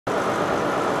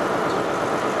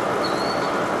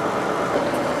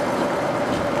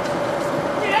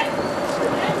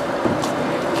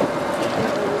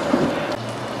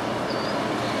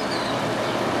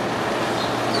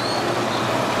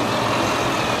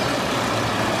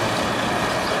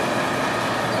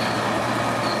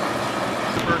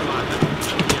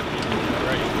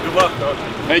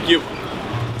Thank you.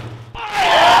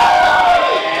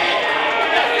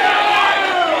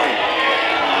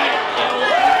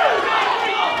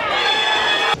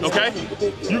 Okay?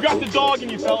 You got the dog in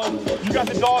you, fellas. You got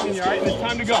the dog in you, all right? And it's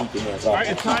time to go. All right,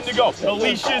 it's time to go. The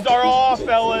leashes are off,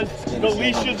 fellas. The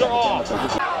leashes are off.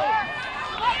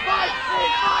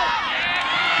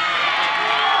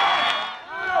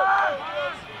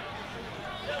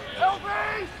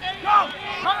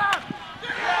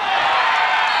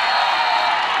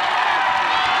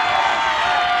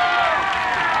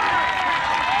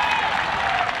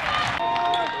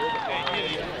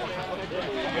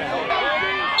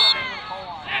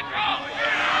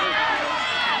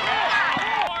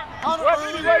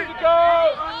 Ready to go!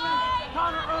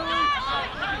 Connor early!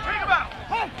 Take him out!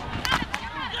 Hey!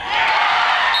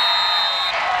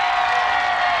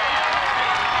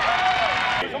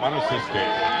 Unassisted.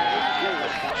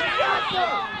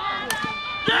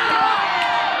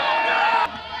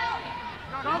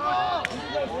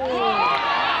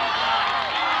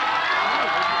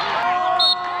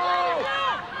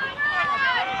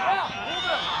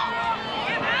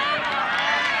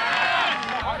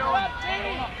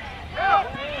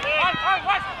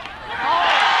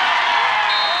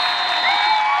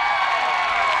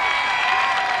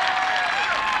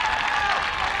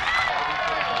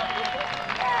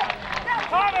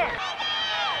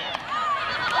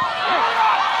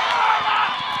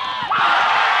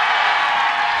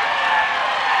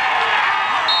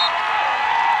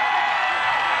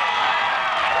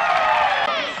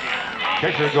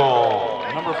 Cheshire goal,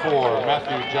 number 4,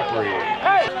 Matthew Jeffrey.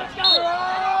 Hey! Let's go!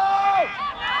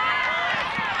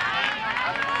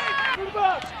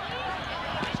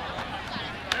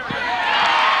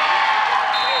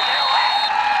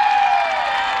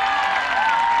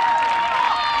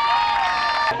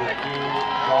 Number 2,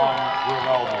 John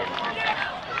Grimaldi.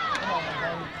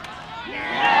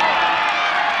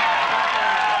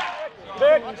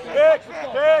 Pick!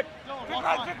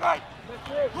 Right!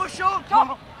 Push on!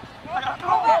 Come!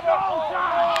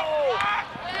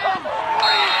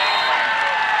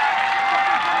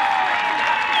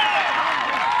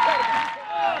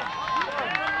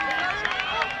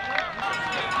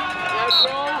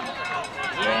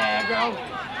 Yeah, bro.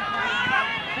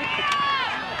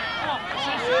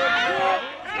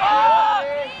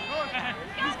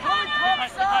 He's coming top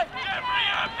side.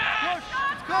 Push.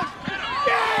 It's good.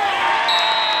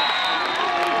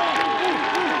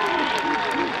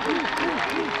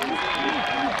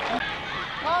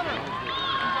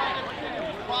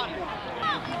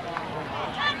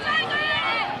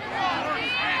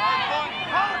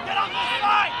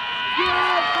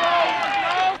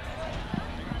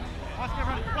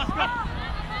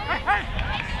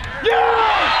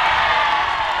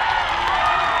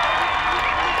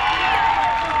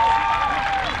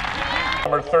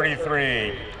 Number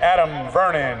 33, Adam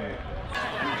Vernon.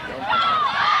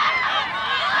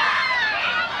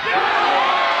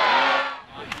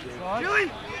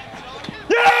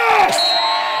 Yes!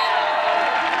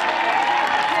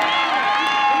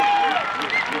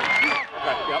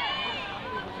 Yep.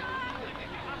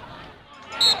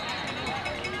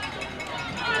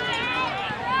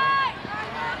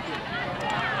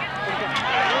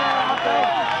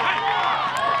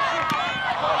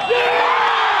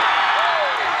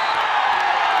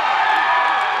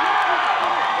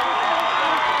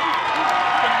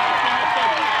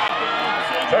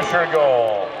 Cheshire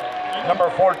goal, number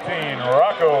 14,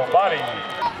 Rocco Body.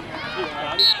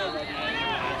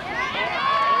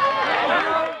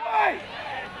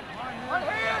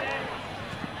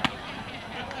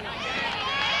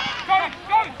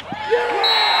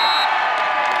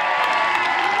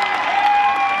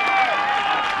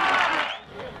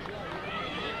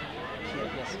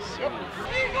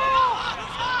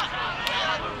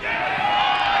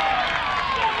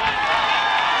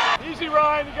 Easy,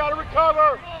 Ryan. You got to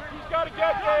recover. He's got to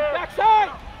get there. Backside.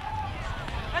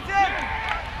 That's it.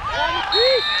 On the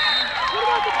feet. What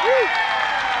about the feet?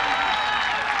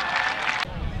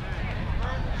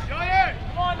 Cheyenne.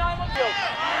 Come on, 9 1 field.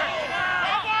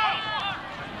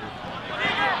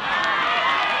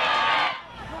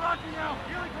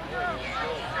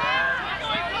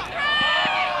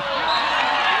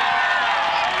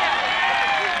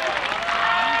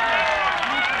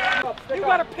 You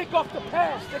got to pick off the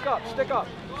pass. Stick up. Stick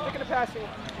in the passing.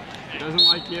 He doesn't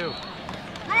like you.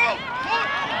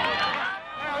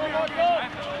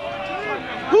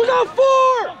 Who's on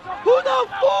 4? Who's on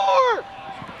 4?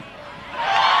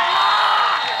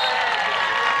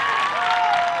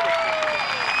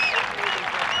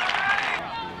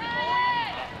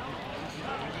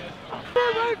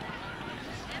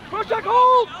 Push, check,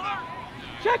 hold.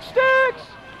 Check sticks.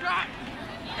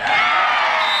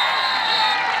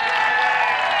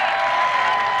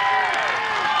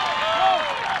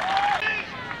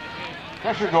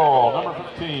 Cheshire goal, number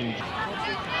 15.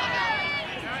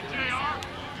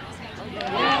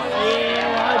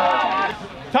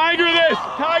 Tiger this!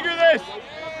 Tiger this!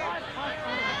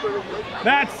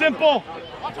 That's simple.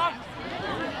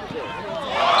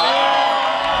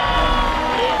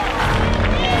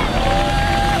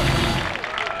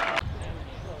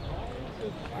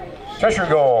 Cheshire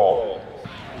goal.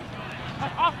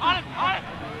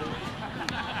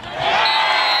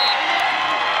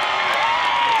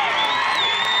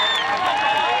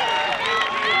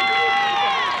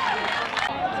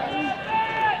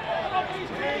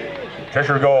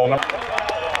 Cheshire goal.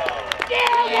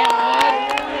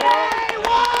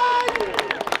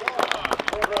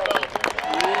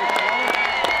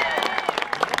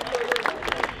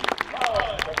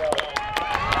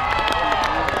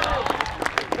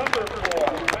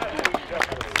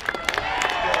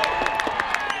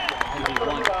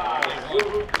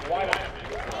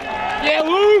 Yeah,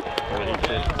 Luke!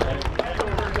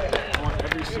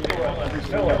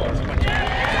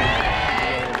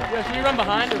 Yeah, can you run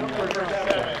behind him?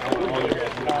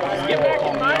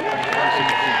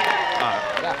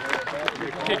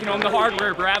 Kicking home the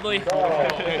hardware, Bradley.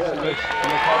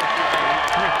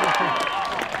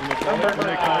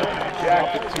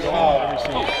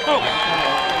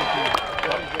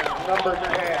 Number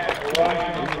 10,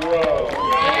 Ryan Rowe.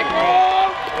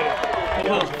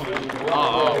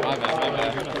 Oh, my bad, my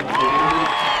bad.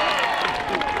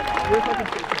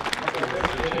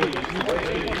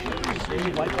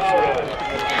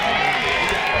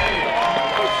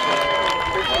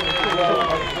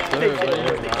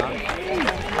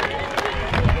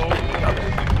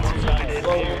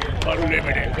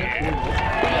 Unlimited.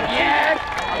 Yes!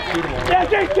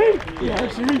 Yes, 18!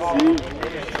 Yes, we see.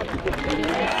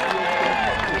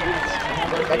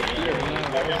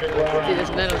 Dude,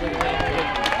 this metal.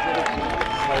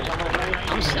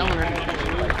 I'm selling her.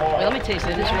 Wait, let me taste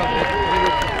it. This is real good.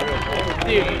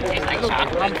 Dude, it tastes like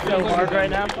chocolate. I'm so hard right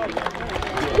now.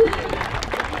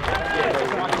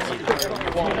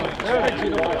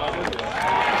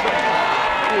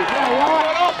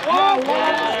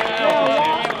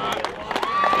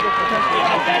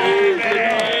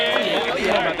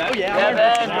 Yeah,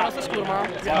 man. What's the school tomorrow?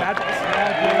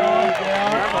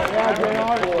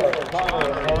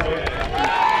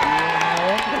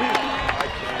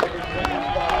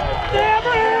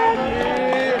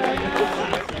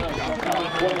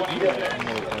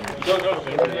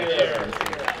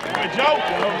 Joe!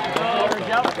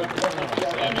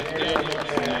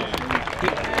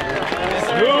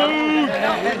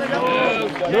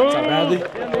 What's up, Bradley?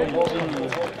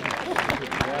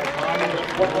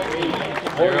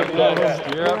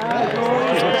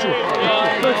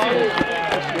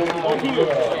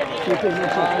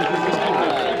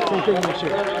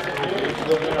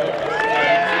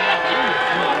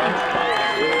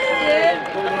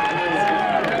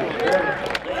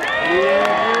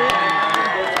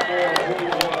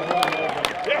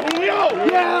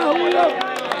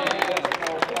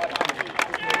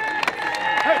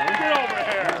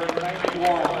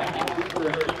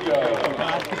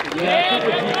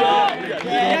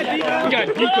 We got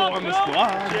Dico on the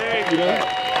squad.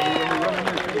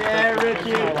 Yeah,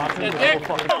 Ricky.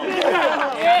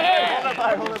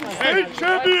 State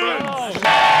champions!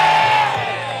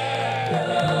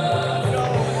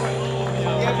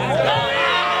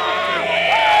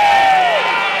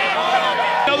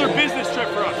 Another business trip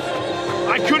for us.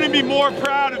 I couldn't be more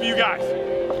proud of you guys.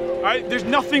 All right, there's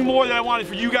nothing more that I wanted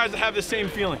for you guys to have the same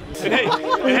feeling. And hey,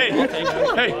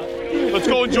 let's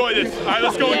go enjoy this. All right,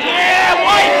 let's go enjoy it.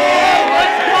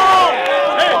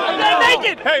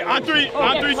 Hey, on three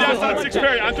dash on 6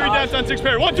 parry. On 3 dash on 6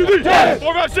 parry. 1, 2, 3,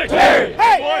 4, 5, 6. Hey!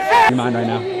 Your mind right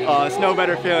now? It's no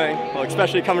better feeling, well,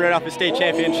 especially coming right off a state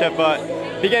championship. But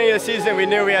beginning of the season, we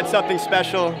knew we had something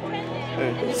special.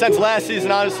 Since last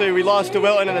season, honestly, we lost to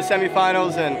Wilton in the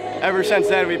semifinals, and ever since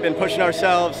then, we've been pushing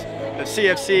ourselves. The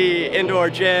CFC, indoor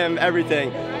gym,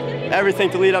 everything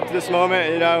to lead up to this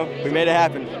moment. You know, we made it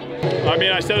happen. I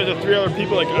mean, I said it to 3 other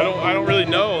people. Like, I don't really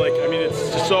know. Like, I mean,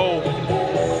 it's just so.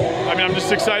 I mean, I'm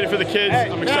just excited for the kids.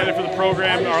 I'm excited for the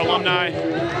program, our alumni.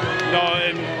 You know,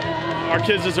 and our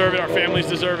kids deserve it. Our families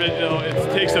deserve it. You know, it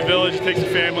takes a village. It takes a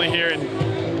family here, and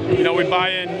you know, we buy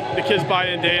in. The kids buy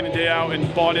in day and day out,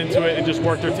 and bought into it, and just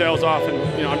worked their tails off. And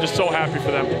you know, I'm just so happy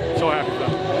for them. So happy for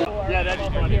them. Yeah, that's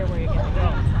funny.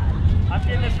 I'm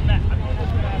getting this from that.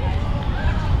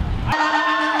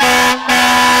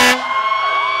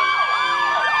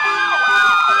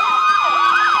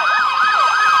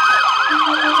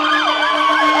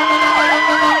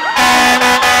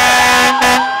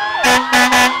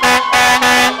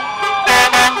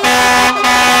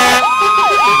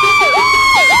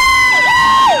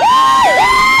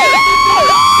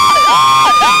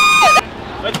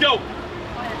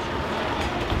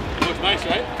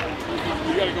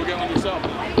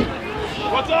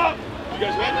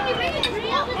 You run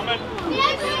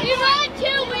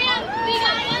two, we got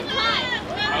one time.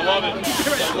 I love it.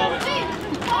 I love it.